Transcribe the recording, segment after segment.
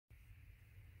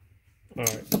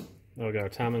Alright, now we got our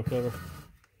timing cover.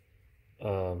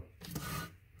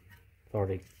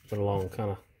 Already went along and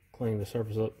kind of cleaned the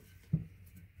surface up.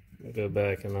 We'll go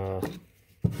back and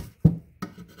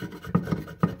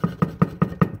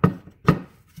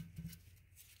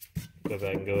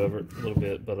go over it a little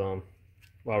bit, but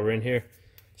while we're in here,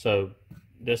 so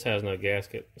this has no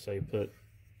gasket, so you put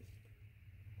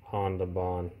Honda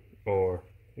Bond or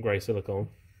gray silicone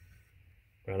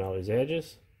around all these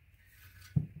edges,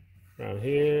 around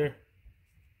here,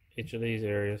 each of these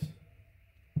areas.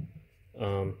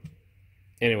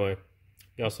 Anyway,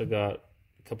 you also got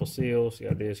a couple seals. You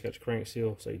got this, you got your crank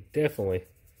seal, so you definitely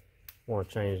want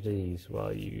to change these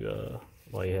while you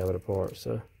have it apart.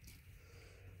 So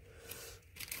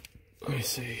let me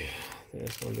see.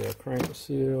 That's going to be a crank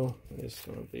seal. It's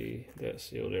going to be that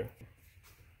seal there.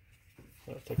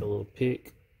 I'll take a little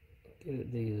pick, get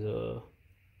at these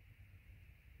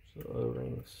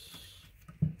O-rings.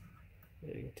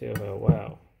 Yeah, you can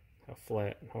tell how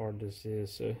flat and hard this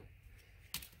is. So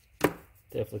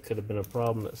definitely could have been a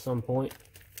problem at some point.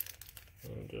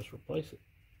 And just replace it.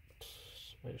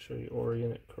 Just make sure you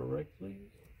orient it correctly.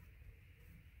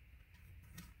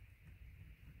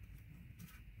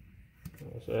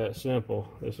 It's that simple.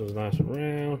 This one's nice and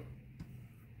round.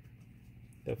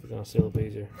 Definitely gonna seal up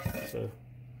easier. So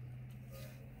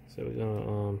we're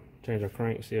gonna change our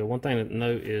crank seal. One thing to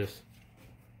note is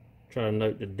try to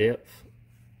note the depth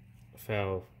of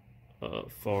how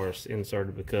far it's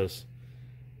inserted, because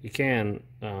you can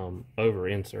over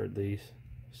insert these.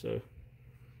 So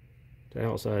the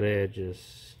outside edge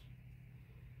is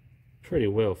pretty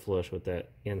well flush with that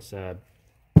inside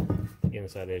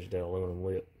edge of that aluminum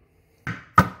lip.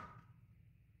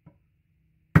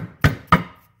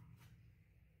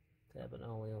 Tapping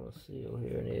only on the seal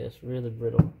here, and yeah, it's really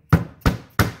brittle.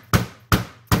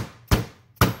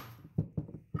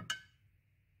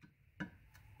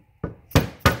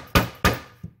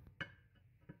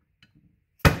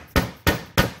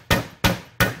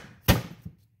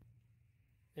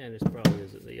 And this probably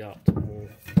isn't the optimal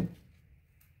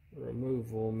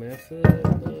removal method,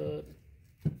 but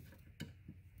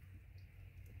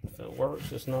if it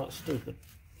works, it's not stupid.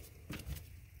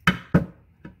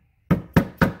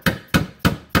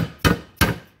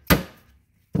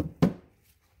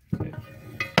 Okay.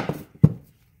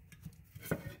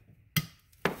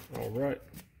 All right.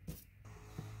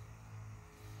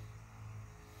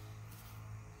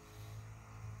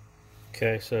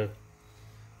 Okay, so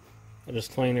I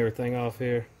just cleaned everything off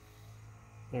here.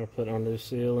 Now we're putting our new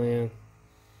seal in.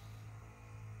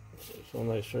 So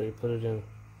make sure you put it in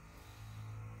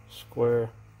square.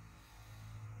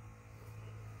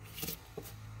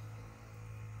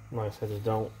 Like I said, just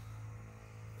don't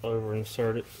over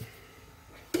insert it.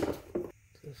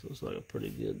 This looks like a pretty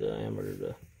good diameter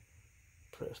to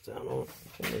press down on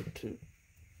if I need to.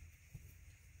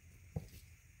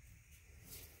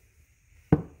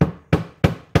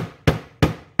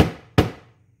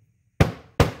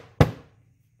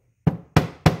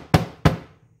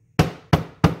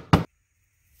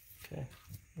 Okay,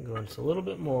 I'm going just a little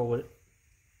bit more with it.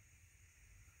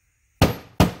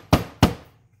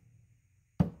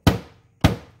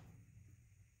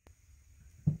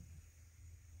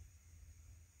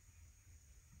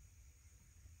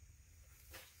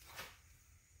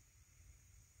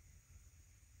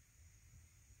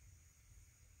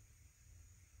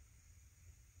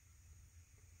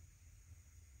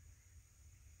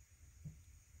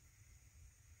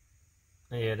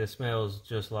 Yeah, this smells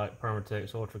just like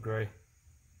Permatex Ultra Gray.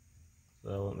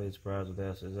 So I wouldn't be surprised if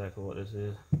that's exactly what this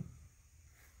is.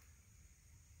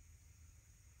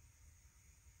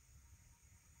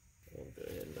 I'll go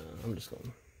ahead and I'm just going to...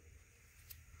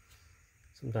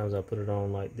 Sometimes I put it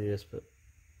on like this, but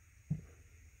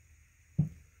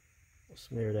I'll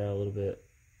smear it out a little bit.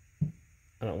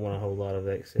 I don't want a whole lot of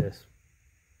excess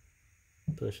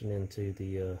pushing into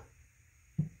the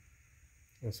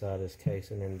inside this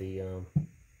casing in the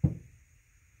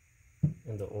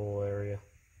oil area.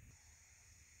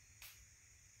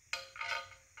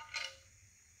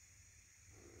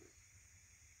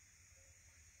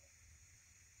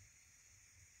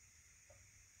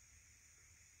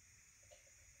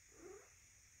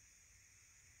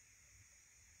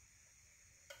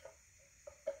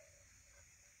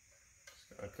 Just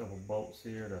got a couple bolts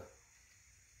here to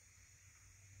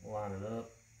line it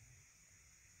up.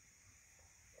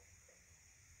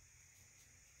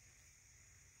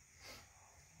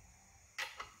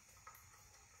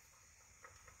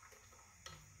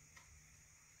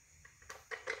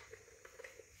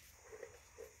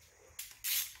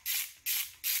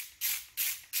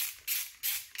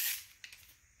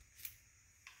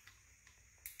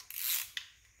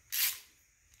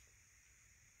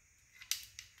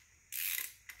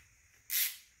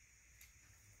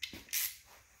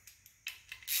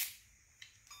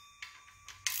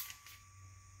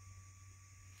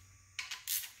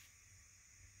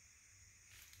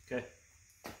 Okay.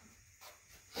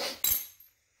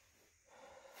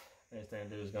 Next thing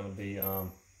to do is going to be to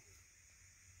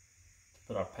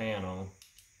put our pan on. I'm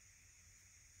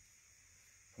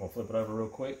going to flip it over real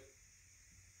quick.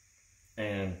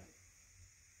 And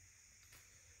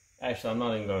actually, I'm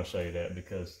not even going to show you that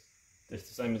because it's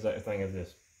the same exact thing as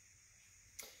this.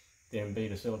 Then be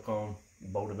the silicone,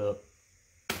 bolt it up,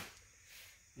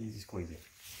 easy squeezy.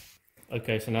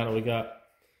 Okay, so now that we got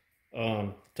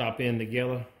top end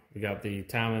together, we got the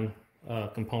timing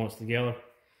components together.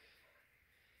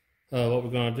 What we're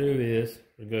going to do is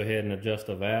we'll go ahead and adjust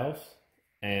the valves,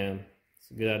 and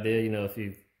it's a good idea. You know, if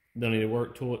you've done any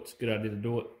work to it, it's a good idea to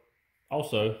do it.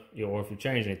 Also, or if you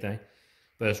change anything,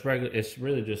 but it's regular. It's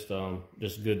really just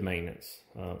good maintenance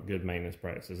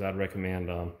practices. I'd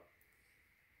recommend.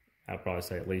 I'd probably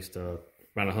say at least around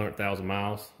 100,000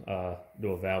 miles.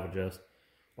 Do a valve adjust,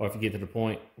 or if you get to the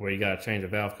point where you got to change a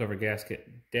valve cover gasket,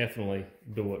 definitely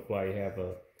do it while you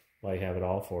have it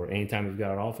off, or anytime you've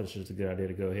got it off, it's just a good idea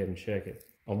to go ahead and check it.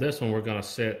 On this one, we're going to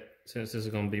set, since this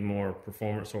is going to be more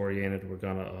performance oriented, we're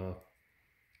going to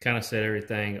kind of set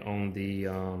everything on the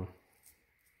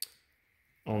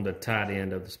tight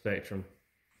end of the spectrum.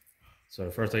 So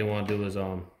the first thing you want to do is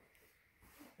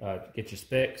get your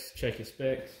specs, check your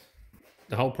specs.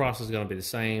 The whole process is going to be the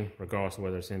same regardless of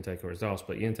whether it's intake or exhaust,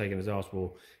 but intake and exhaust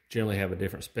will generally have a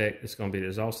different spec. It's going to be the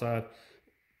exhaust side.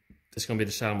 It's going to be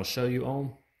the side I'm going to show you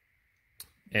on.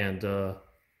 And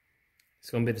it's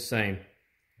going to be the same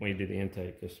when you do the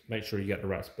intake. Just make sure you got the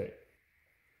right spec.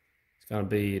 It's going to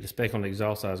be, the spec on the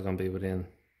exhaust side is going to be within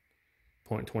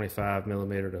 0.25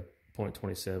 millimeter to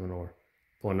 0.27 or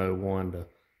 0.01 to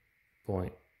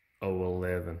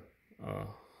 0.011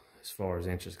 as far as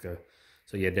inches go.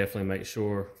 So yeah, definitely make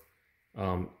sure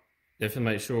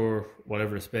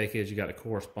whatever the spec is, you got the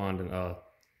corresponding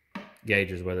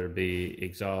gauges, whether it be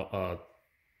exhaust,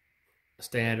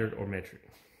 standard or metric.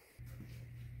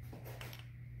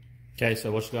 Okay,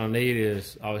 so what you're going to need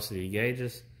is obviously your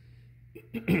gauges.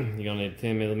 You're going to need a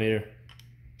 10 millimeter.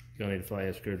 You're going to need a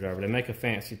flathead screwdriver. They make a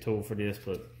fancy tool for this,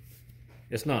 but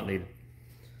it's not needed.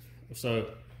 So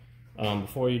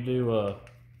before you do a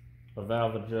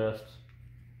valve adjust,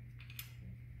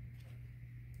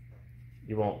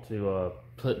 you want to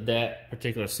put that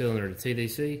particular cylinder to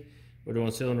TDC. We're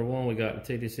doing cylinder 1. We got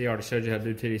the TDC. I already showed you how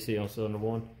to do TDC on cylinder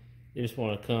 1. You just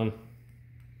want to come,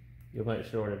 you'll make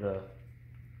sure that,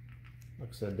 like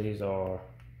I said, these are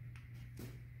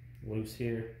loose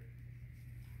here.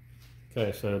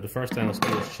 Okay, so the first thing let's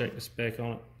do is check the spec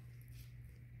on it.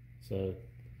 So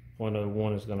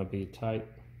 0.01 is going to be tight.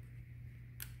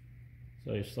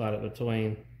 So you slide it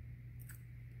between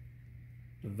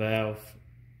the valve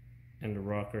and the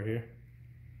rocker here.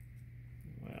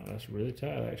 Wow, that's really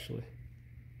tight actually.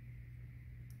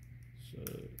 So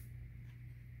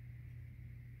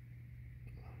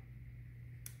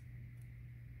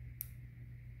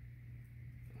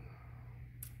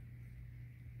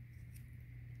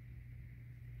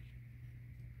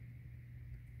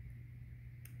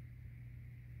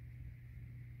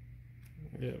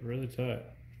yeah, really tight.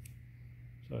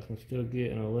 So I can still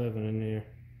get an 11 in there,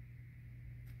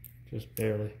 just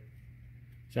barely.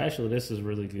 So actually this is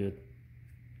really good.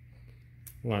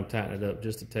 I'm going to tighten it up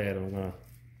just a tad. I'm going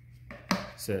to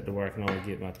set it to where I can only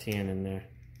get my 10 in there.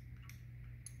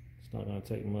 It's not going to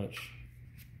take much.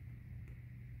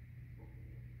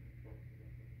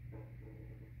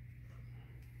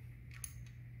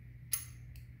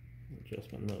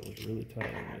 Adjustment nut was really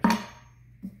tight on this.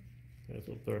 Okay, so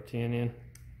we'll throw our 10 in.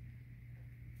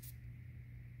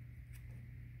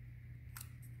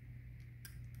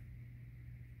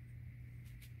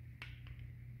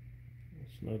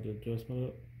 Snug the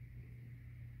adjustment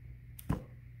up.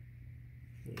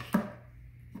 Just a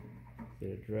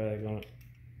bit of drag on it.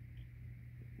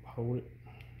 Hold it.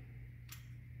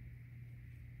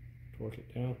 Torque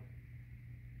it down.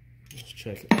 Let's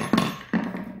check it. Okay,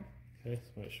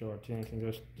 let's make sure our 10 can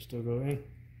go, still go in.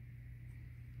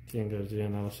 10 goes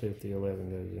in. Now let's see if the 11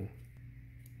 goes in.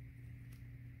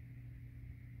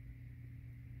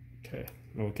 Okay,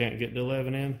 well, we can't get the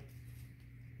 11 in,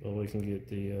 but we can get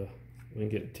the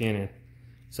 10 in.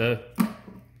 So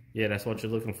yeah, that's what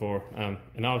you're looking for. And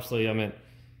obviously, I mean,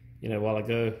 you know, while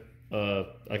ago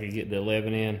I could get the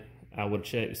 11 in. I would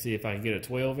check to see if I could get a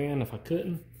 12 in. If I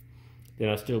couldn't, then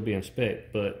I'd still be in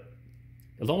spec. But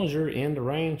as long as you're in the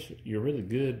range, you're really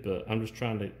good. But I'm just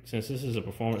trying to, since this is a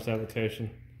performance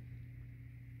application,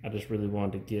 I just really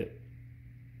wanted to get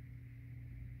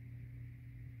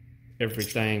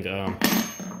everything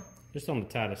just on the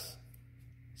tightest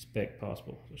spec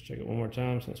possible. Let's check it one more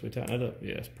time since we tightened it up.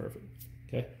 Yeah, it's perfect.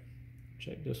 Okay,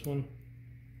 check this one.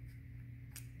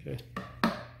 Okay,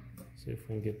 see if we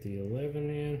can get the 11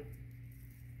 in.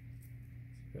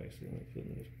 Actually, let me put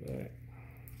this back.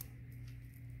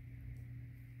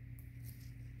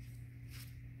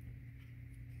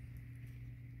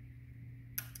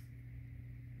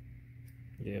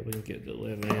 Yeah, we can get the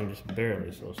 11 in just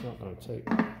barely, so it's not going to take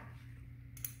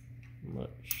much.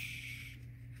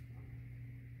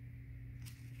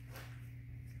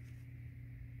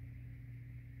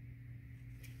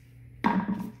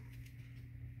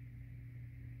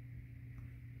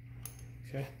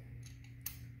 Okay.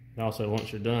 And also,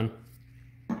 once you're done,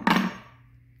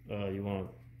 you want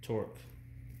to torque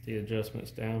the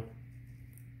adjustments down,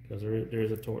 because there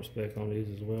is a torque spec on these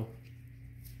as well.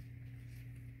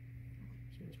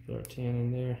 So let's put our 10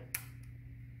 in there.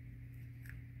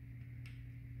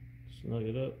 Snug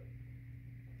it up.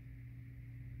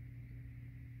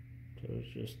 So it's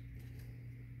just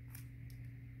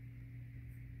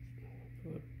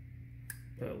put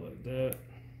about like that.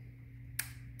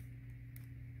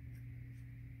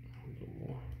 A little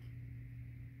more.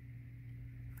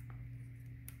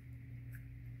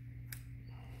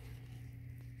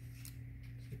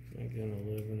 See if I can get an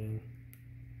 11 in.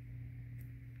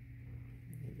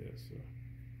 I guess so.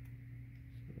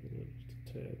 Just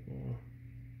a tad more.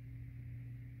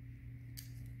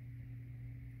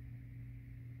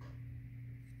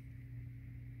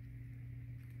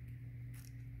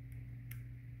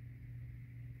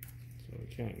 So we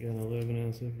can't get an 11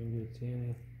 in, see if we can get a 10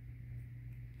 in.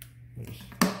 We'll just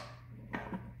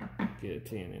get a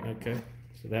 10 in. Okay,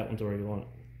 so that one's where you want it.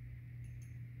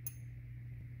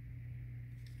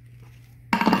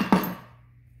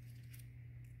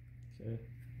 Okay,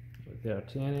 so we got our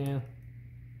 10 in.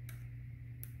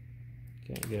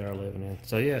 Can't get our 11 in.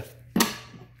 So yeah,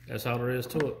 that's all there is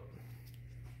to it.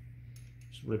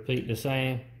 Just repeat the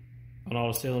same on all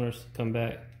the cylinders. Come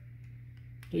back,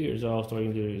 do your exhaust, or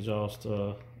you can do the exhaust.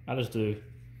 I just do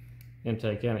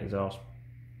intake and exhaust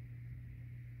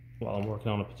while I'm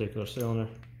working on a particular cylinder.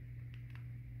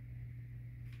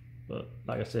 But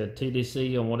like I said,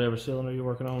 TDC on whatever cylinder you're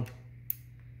working on,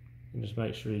 and just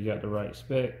make sure you got the right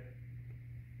spec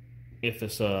if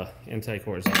it's intake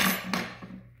or exhaust.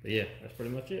 But yeah, that's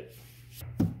pretty much it.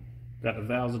 Got the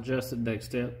valves adjusted. Next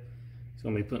step is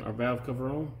going to be putting our valve cover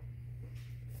on.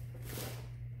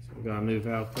 So we got a new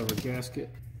valve cover gasket.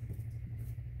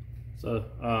 So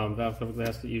valve cover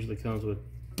gasket usually comes with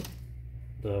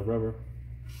the rubber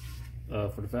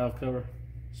for the valve cover,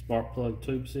 spark plug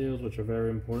tube seals, which are very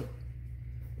important,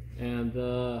 and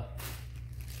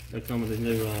they come with the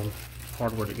new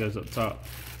hardware that goes up top.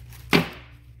 So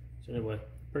anyway,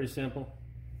 pretty simple.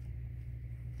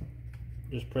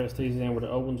 Just press these in where the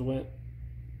old ones went.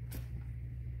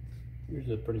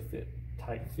 Usually a pretty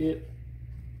tight fit.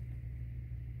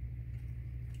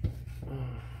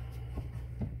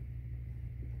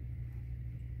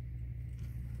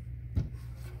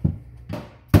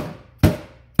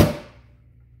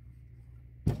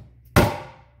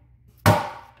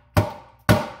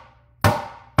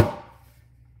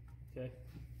 Okay.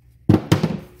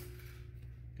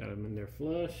 Got them in there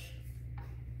flush.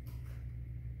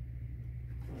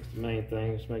 That's the main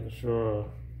thing, just making sure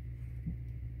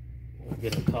I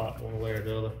get it caught one way or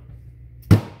the other.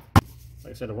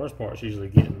 Like I said, the worst part is usually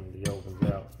getting the old ones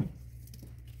out.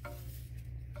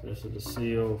 So this is the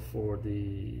seal for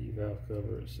the valve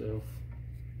cover itself.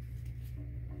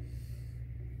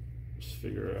 Just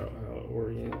figure out how it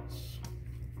orients.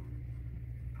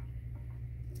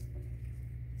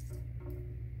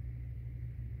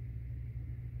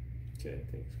 Okay,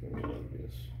 I think it's going to be like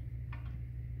this.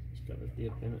 It's got a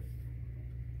dip in it.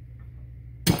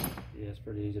 Yeah, it's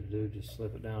pretty easy to do. Just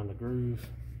slip it down in the groove.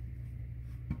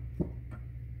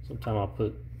 Sometimes I'll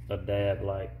put a dab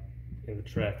like in the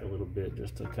track a little bit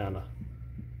just to kind of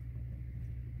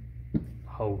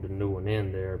hold the new one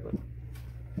in there. But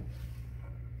if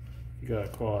you got a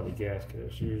quality gasket,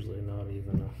 it's usually not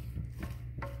even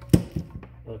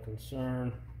a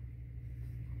concern.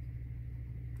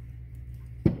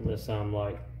 Unless I'm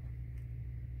like,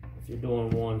 if you're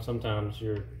doing one, sometimes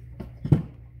you're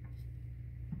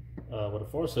with a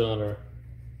 4-cylinder,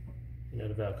 you know,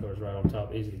 the valve cover is right on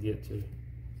top, easy to get to. If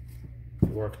you're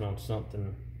working on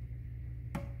something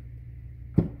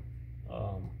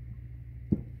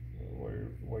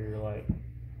where you're like,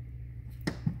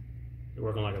 you're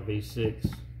working like a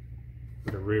V6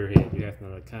 with a rear head, you have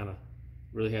to kind of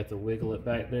really have to wiggle it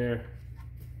back there.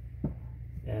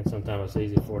 And sometimes it's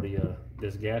easy for the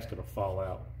this gasket to fall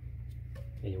out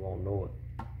and you won't know it.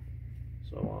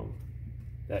 So in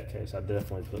that case, I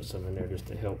definitely put some in there just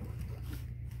to help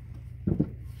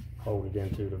hold it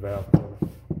into the valve cover.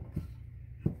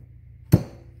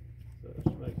 So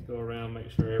just make go around, make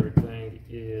sure everything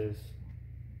is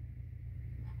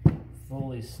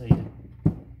fully seated.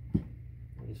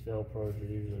 These Velcros are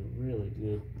usually really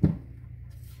good.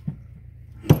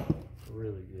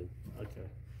 Really good. Okay.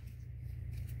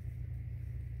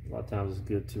 A lot of times it's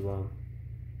good to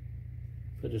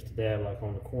put just a dab like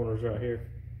on the corners right here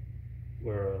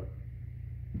where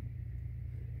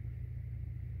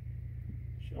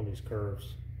on these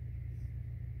curves.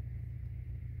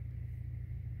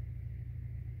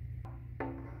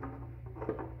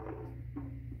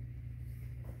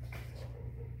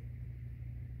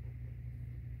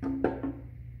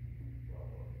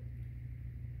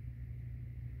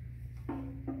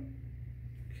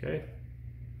 Okay,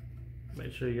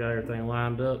 make sure you got everything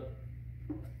lined up.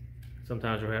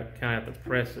 Sometimes you'll kind of have to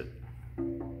press it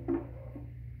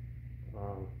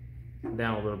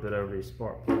down a little bit over these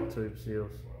spark plug tube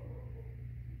seals.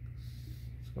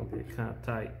 It's going to be a kind of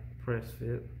tight press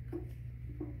fit.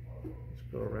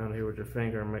 Just go around here with your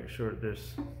finger and make sure that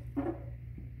this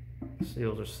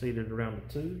seals are seated around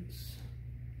the tubes.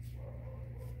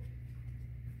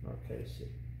 Okay, so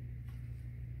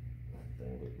that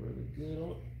thing look really good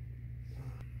on it.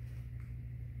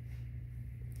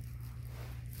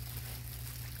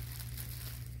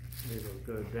 These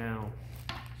will go down.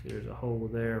 See, there's a hole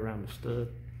there around the stud.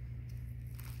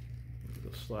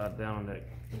 It'll slide down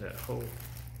that hole.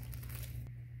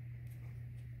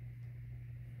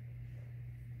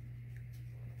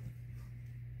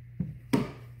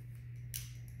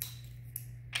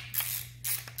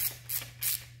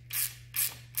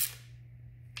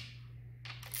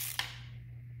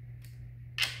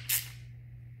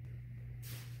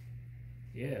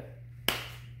 Yeah.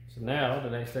 So now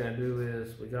the next thing I do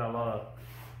is we got a lot of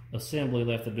assembly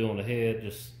left to do on the head,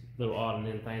 just little odd and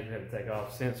end things we have to take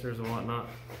off, sensors and whatnot.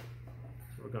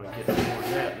 So we're gonna get more of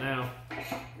that now.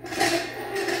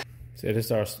 So this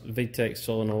is our VTEC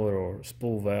solenoid or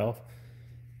spool valve.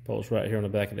 Bolts right here on the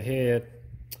back of the head.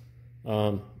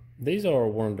 These are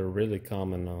one of the really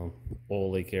common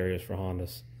oil leak areas for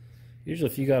Hondas. Usually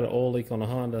if you got an oil leak on a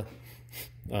Honda,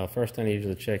 first thing you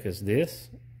usually check is this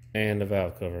and the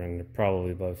valve cover, and they're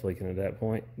probably both leaking at that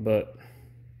point. But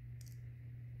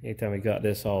anytime we got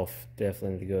this off,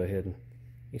 definitely need to go ahead and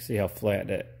you can see how flat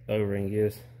that O-ring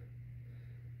is.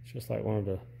 It's just like one of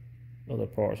the other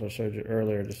parts I showed you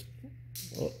earlier. Just,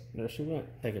 oh, there she went.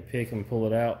 Take a pick and pull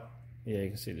it out. Yeah, you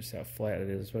can see just how flat it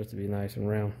is. It's supposed to be nice and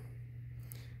round.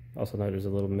 Also know there's a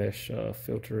little mesh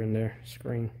filter in there,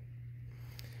 screen.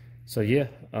 So yeah,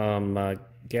 my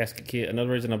gasket kit.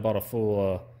 Another reason I bought a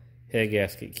full head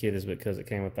gasket kit is because it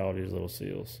came with all these little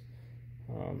seals.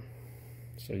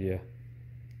 So yeah,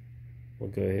 we'll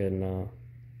go ahead and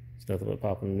it's nothing but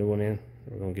popping a new one in.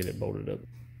 We're gonna get it bolted up.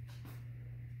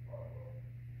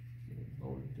 Get it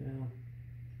bolted down.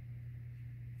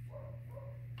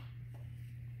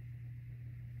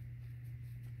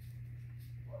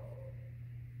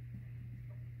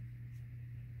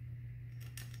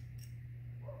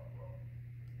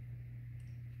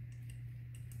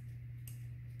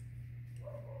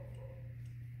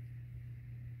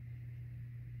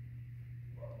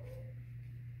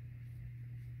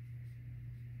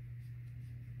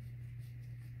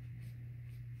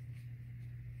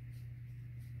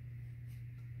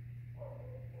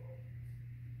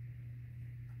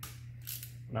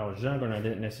 When I was younger and I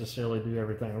didn't necessarily do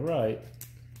everything right,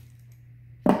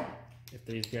 if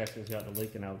these gaskets got to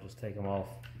leaking, I would just take them off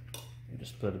and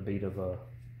just put a bead of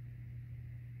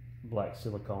black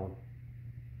silicone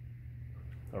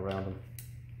around them.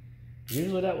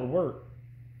 Usually that would work,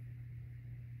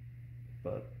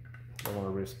 but I don't want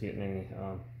to risk getting any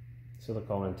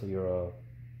silicone into your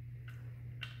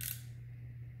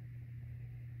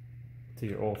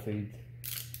oil feed,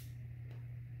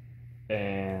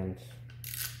 and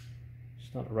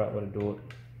it's not the right way to do it.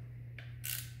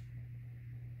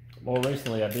 More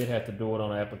recently, I did have to do it on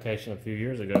an application a few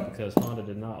years ago because Honda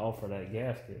did not offer that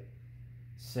gasket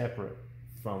separate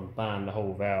from buying the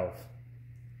whole valve,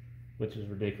 which is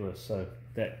ridiculous. So in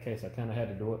that case, I kind of had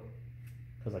to do it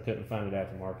because I couldn't find it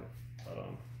aftermarket. But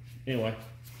anyway,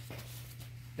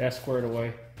 that's squared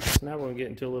away. So now we're going to get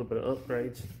into a little bit of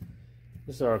upgrades.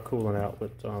 This is our coolant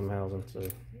outlet housing, so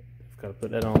I've got to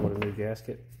put that on with a new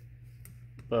gasket.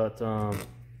 But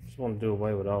just want to do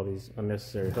away with all these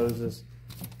unnecessary hoses.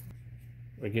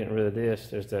 We're getting rid of this.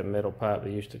 There's that metal pipe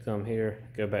that used to come here.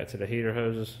 Go back to the heater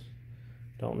hoses.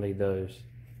 Don't need those.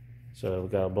 So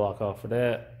we've got a block off for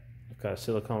that. I've got a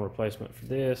silicone replacement for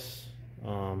this.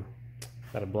 Got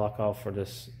a block off for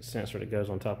this sensor that goes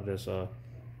on top of this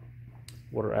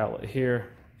water outlet here.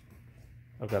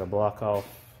 I've got a block off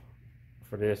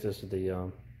for this. This is the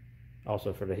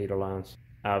also for the heater lines.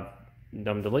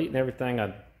 I'm deleting everything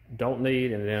I don't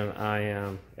need, and then I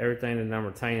am everything that I'm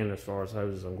retaining as far as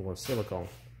hoses, I'm going silicone.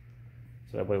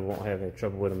 So that way we won't have any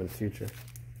trouble with them in the future.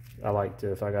 I like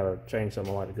to, if I gotta change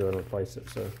something, I like to go and replace it.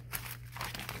 So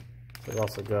I've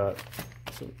also got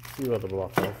a few other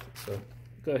block off. So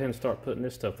go ahead and start putting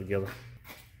this stuff together.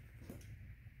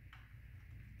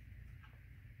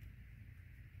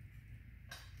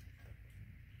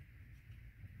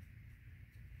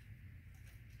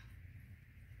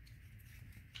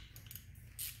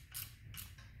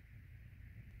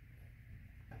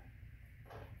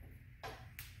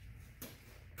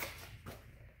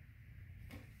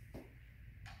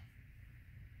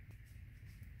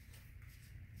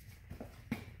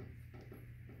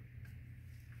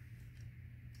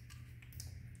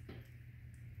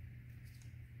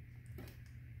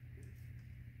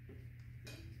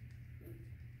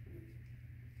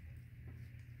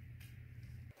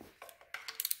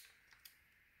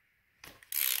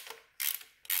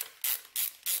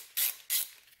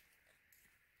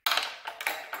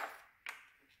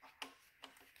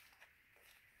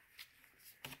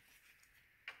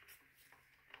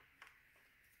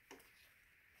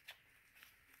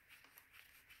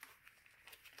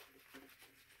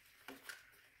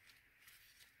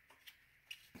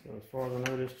 So as far as I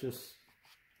know, this just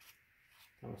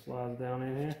kind of slides down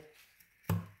in here.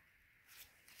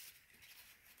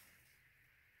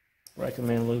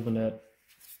 Recommend lubing that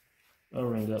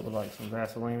O-ring up with like some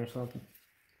Vaseline or something,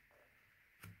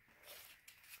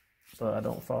 so I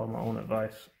don't follow my own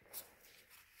advice.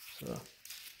 So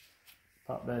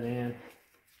pop that in.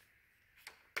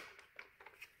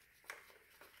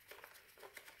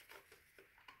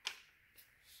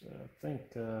 So I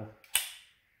think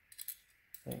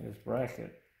this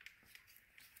bracket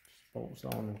just bolts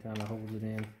on and kind of holds it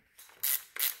in.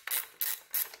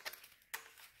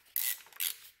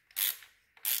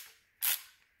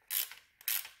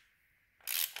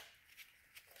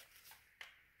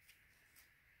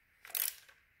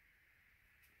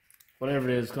 Whatever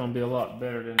it is, it's going to be a lot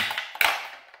better than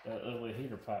that ugly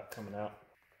heater pipe coming out.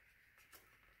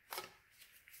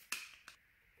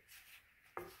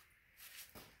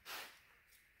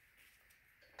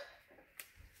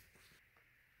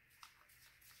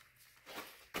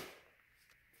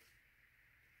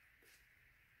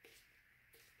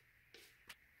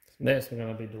 Next, we're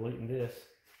going to be deleting this.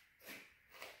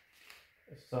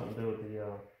 It's something to do with the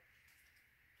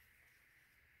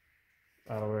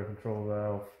auto air control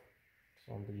valve. It's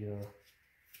on the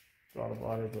throttle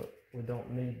body, but we don't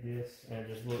need this, and it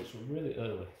just looks really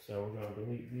ugly. So we're going to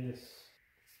delete this.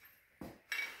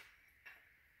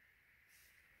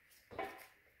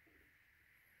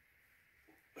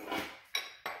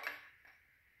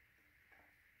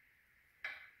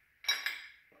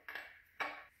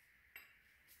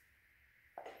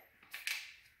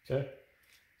 Okay,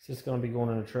 it's just going to be going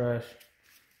in the trash.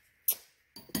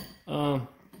 I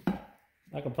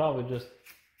could probably just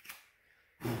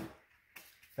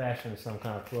fashion some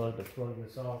kind of plug to plug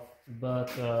this off, but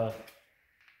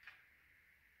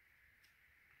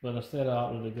instead I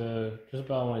opted to go just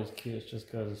buy one of these kits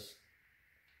just because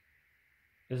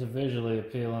it's visually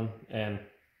appealing, and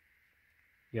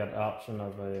you got the option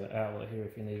of an outlet here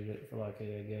if you needed it for like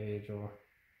a gauge or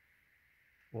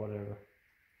whatever.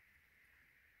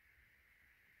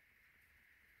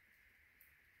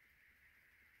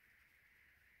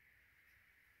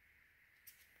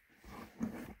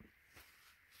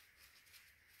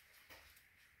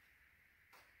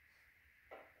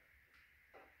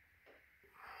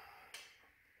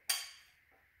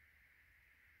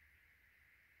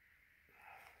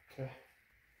 Okay.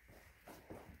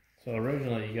 So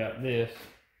originally you got this.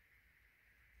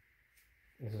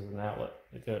 This is an outlet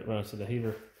that runs to the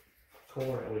heater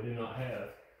core that we do not have.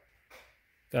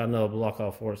 Got another block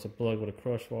off for it. It's a plug with a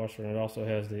crush washer, and it also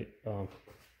has the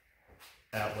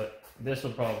outlet. This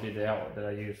will probably be the outlet that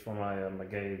I use for my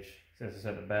gauge, since it's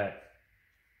at the back.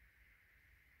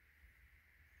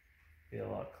 Be a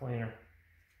lot cleaner.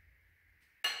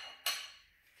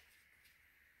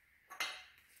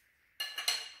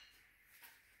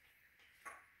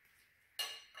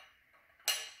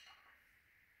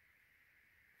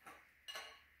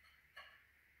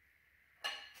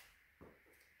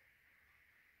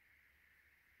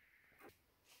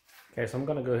 Okay, so I'm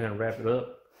going to go ahead and wrap it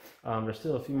up. There's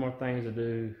still a few more things to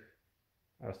do.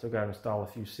 I still got to install a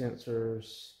few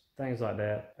sensors, things like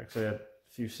that. Like I said, a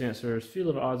few sensors, a few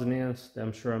little odds and ends that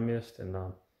I'm sure I missed, and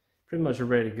pretty much we're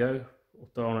ready to go. We'll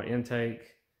throw on our intake,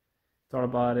 throttle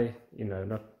body, you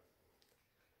know,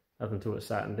 nothing too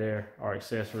exciting there. Our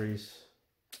accessories,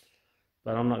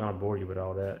 but I'm not going to bore you with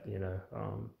all that, you know.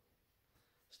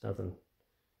 It's nothing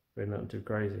but nothing too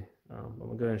crazy. I'm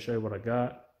gonna go ahead and show you what I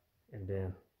got, and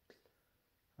then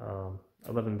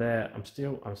other than that, I'm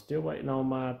still waiting on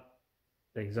my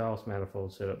exhaust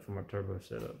manifold setup for my turbo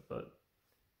setup, but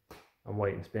I'm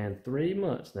waiting. It's been 3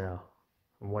 months now.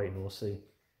 I'm waiting. We'll see.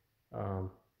 Other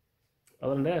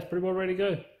than that, it's pretty well ready to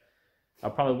go.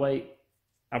 I'll probably wait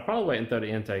and throw the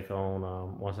intake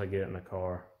on once I get it in the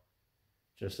car,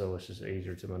 just so it's just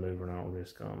easier to maneuver and I don't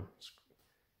risk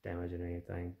damaging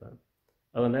anything. But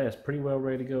other than that, it's pretty well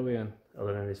ready to go in.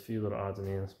 Other than these few little odds and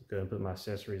ends, I'm going to put my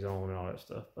accessories on and all that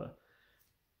stuff. But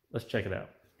let's check it out.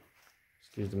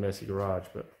 Excuse the messy garage,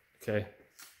 but okay.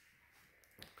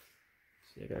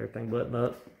 See, I got everything buttoned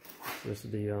up. This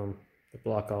is the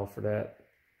block off for that.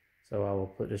 So I will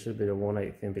put, this should be the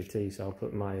 1/8 MPT, so I'll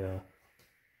put my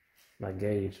my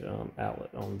gauge outlet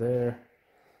on there.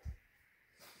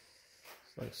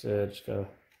 So like I said, just got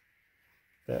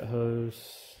that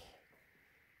hose,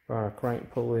 our crank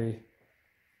pulley,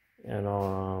 and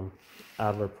our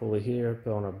idler pulley here,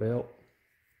 put on our belt.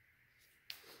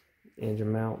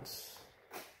 Engine mounts.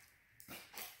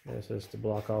 This is the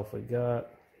block off we got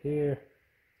here.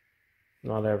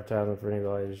 Not advertising for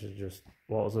anybody, this is just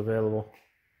what was available.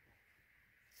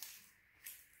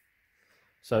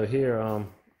 So here,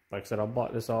 like I said, I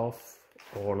bought this off,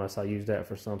 or unless I use that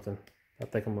for something. I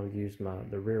think I'm going to use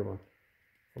the rear one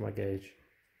for my gauge.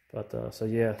 But so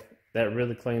yeah, that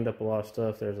really cleaned up a lot of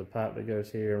stuff. There's a pipe that goes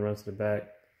here and runs to the back.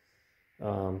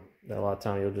 That a lot of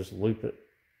time you'll just loop it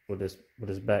with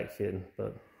this back fitting,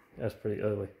 but that's pretty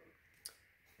ugly.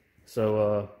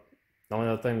 So the only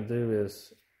other thing to do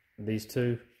is these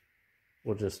two,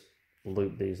 we'll just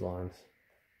loop these lines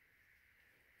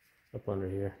up under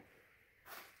here.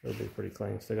 It'll be pretty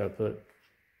clean. Still got to put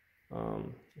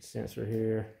a sensor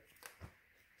here.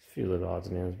 A few little odds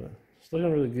and ends, but it's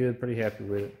looking really good. Pretty happy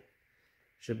with it.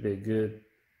 Should be a good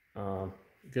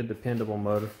dependable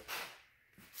motor.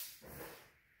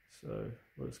 So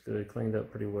looks good. Cleaned up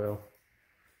pretty well.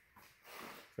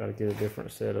 Got to get a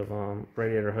different set of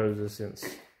radiator hoses since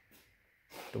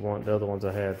the other ones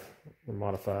I had were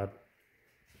modified.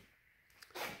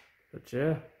 But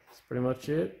yeah, that's pretty much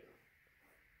it.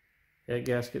 Head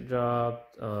gasket job,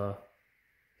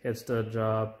 head stud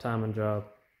job, timing job,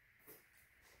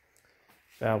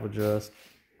 valve adjust,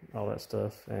 all that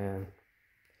stuff, and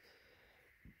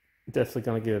definitely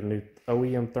gonna get a new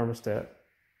OEM thermostat.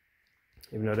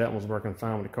 Even though that one's working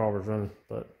fine when the car was running,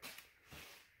 but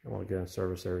I want to go and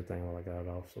service everything while I got it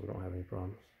off so we don't have any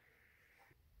problems.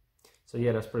 So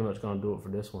yeah, that's pretty much gonna do it for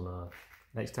this one.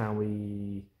 Next time I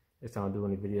do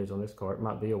any videos on this car, it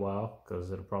might be a while because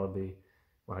it'll probably be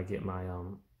when I get my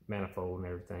manifold and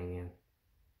everything in.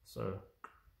 So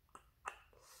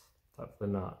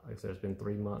hopefully not. Like I said, it's been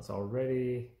 3 months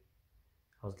already.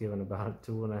 I was given about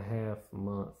a 2.5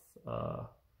 month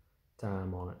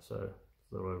time on it, so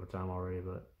it's a little over time already,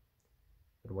 but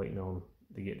been waiting on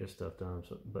to get this stuff done.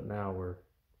 So, but now we're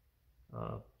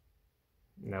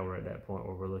at that point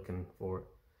where we're looking for it.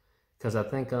 Because I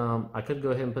think I could go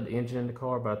ahead and put the engine in the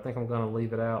car, but I think I'm going to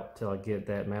leave it out till I get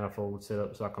that manifold set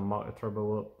up so I can mock the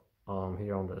turbo up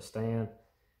here on the stand.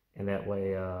 And that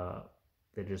way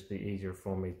it'd just be easier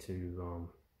for me to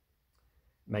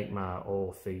make my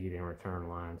oil feed and return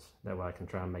lines. That way I can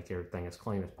try and make everything as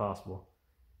clean as possible.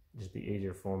 Just be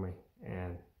easier for me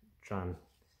and try and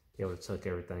be able to tuck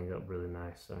everything up really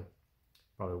nice. So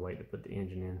probably wait to put the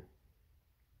engine in.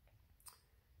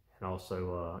 And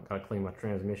also got to clean my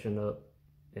transmission up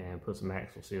and put some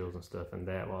axle seals and stuff in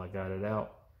that while I got it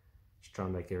out. Just trying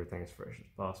to make everything as fresh as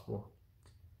possible.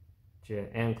 Yeah,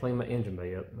 and clean my engine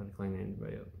bay up. I'm going to clean the engine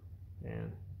bay up.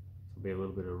 And there'll be a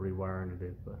little bit of rewiring to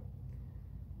do. But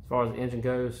as far as the engine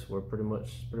goes, we're pretty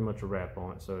much a wrap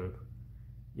on it. So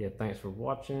yeah, thanks for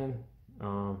watching.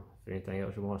 If anything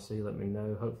else you want to see, let me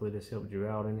know. Hopefully this helped you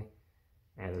out any.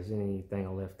 And if there's anything I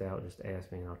left out, just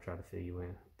ask me and I'll try to fill you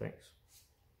in. Thanks.